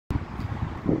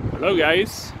Hello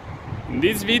guys, in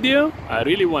this video I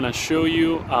really want to show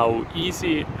you how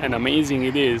easy and amazing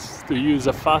it is to use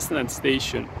a Fastned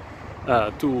station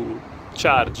to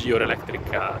charge your electric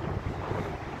car.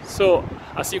 So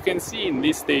as you can see in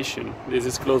this station, this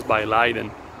is close by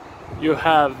Leiden, you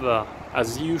have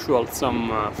as usual some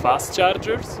fast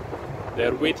chargers.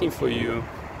 They're waiting for you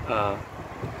to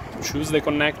choose the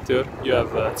connector. You have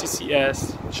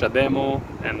CCS, CHAdeMO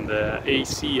and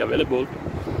AC available.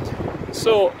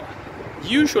 So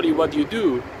usually what you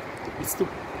do is to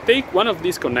take one of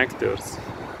these connectors,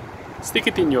 stick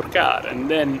it in your car,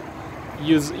 and then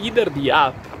use either the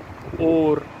app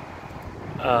or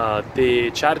the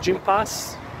charging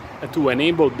pass to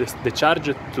enable the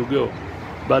charger to go.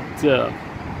 But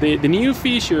the new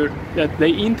feature that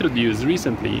they introduced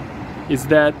recently is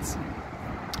that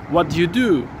what you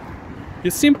do, you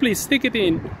simply stick it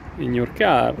in your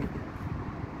car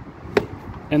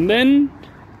and then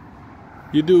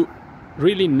you do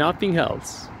really nothing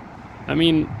else. I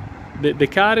mean, the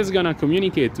car is gonna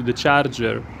communicate to the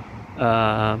charger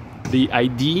the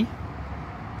ID.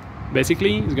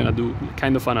 Basically, it's gonna do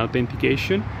kind of an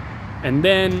authentication, and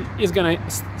then it's gonna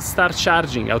start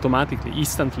charging automatically,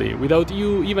 instantly, without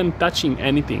you even touching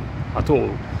anything at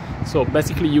all. So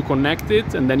basically you connect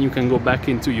it and then you can go back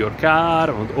into your car,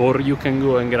 or you can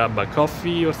go and grab a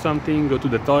coffee or something, go to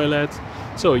the toilet.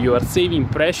 So you are saving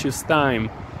precious time,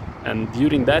 and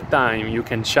during that time you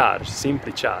can charge,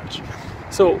 simply charge.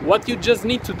 So what you just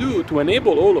need to do to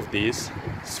enable all of this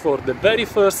is, for the very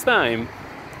first time,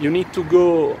 you need to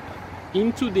go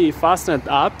into the Fastned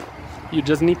app. You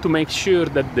just need to make sure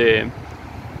that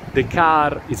the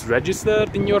car is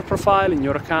registered in your profile, in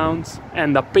your account,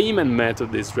 and a payment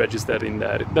method is registered in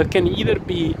there. That can either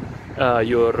be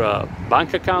your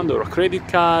bank account or a credit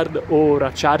card or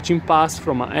a charging pass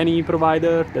from any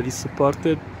provider that is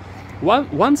supported.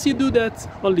 Once you do that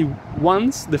only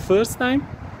once, the first time,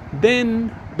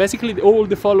 then basically all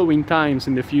the following times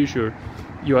in the future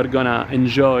you are gonna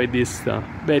enjoy this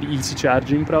very easy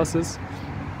charging process.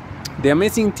 The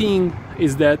amazing thing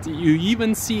is that you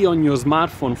even see on your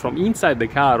smartphone from inside the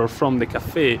car or from the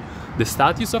cafe the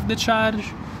status of the charge,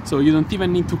 so you don't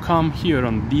even need to come here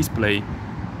on display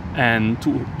and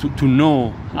to know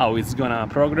how it's gonna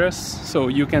progress. So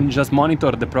you can just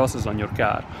monitor the process on your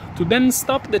car. To then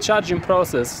stop the charging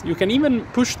process, you can even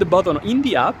push the button in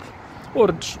the app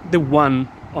or the one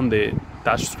on the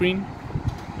touch screen,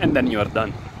 and then you are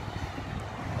done.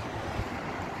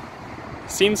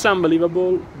 Seems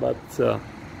unbelievable, but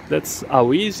that's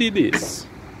how easy it is.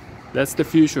 That's the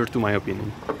future, to my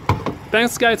opinion.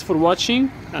 Thanks guys for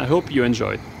watching. I hope you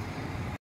enjoyed.